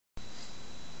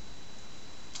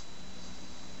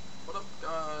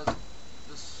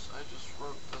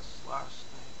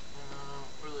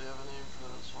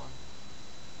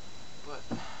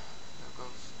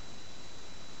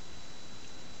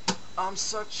I'm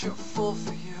such a fool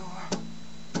for you.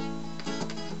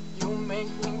 You make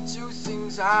me do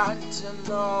things I didn't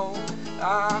know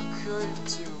I could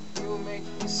do. You make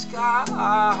me skyrocket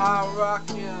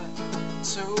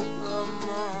to the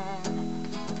moon.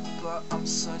 But I'm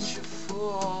such a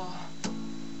fool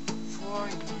for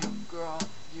you, girl.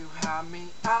 You had me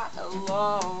at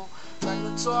hello, like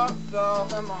the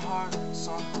doorbell in my heart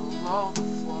sunk below the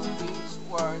floor. These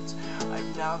words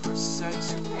I've never said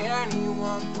to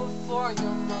anyone before.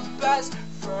 You're my best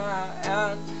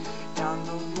friend and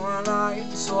the one I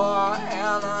adore,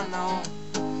 and I know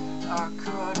I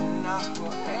couldn't ask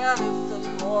for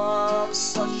anything more. I'm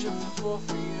such a fool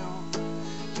for you.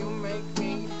 You make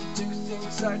me do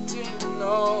things I didn't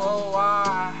know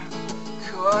I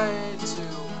could do.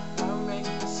 You make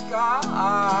me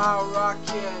skyrocket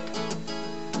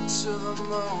to the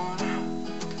moon.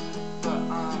 But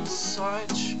I'm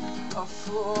such a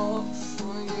fool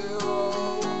for you.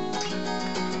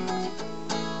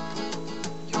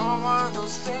 You're one of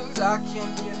those things I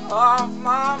can't get off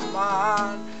my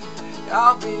mind.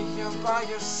 I'll be here by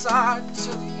your side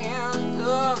till the end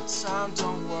of time.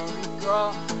 Don't worry,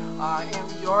 girl, I am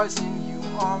yours and you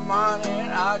are mine,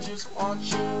 and I just want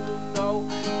you to know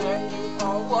that you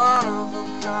are one of a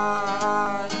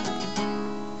kind.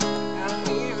 And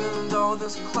even though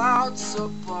there's clouds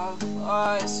above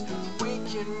us, we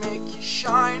can make it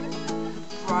shine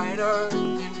brighter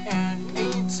than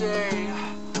any day.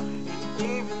 And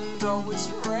even though it's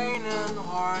raining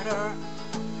harder,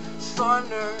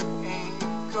 thunder ain't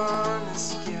gonna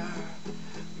scare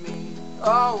me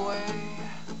away.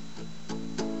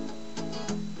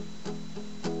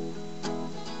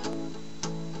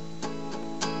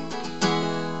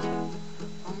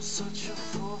 I'm such a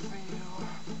fool for you.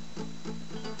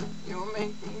 You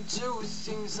make me do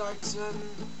things I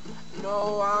didn't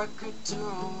know I could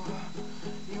do.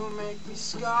 You make me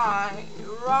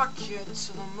skyrocket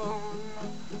to the moon.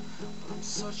 I'm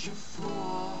such a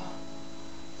fool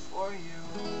for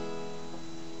you.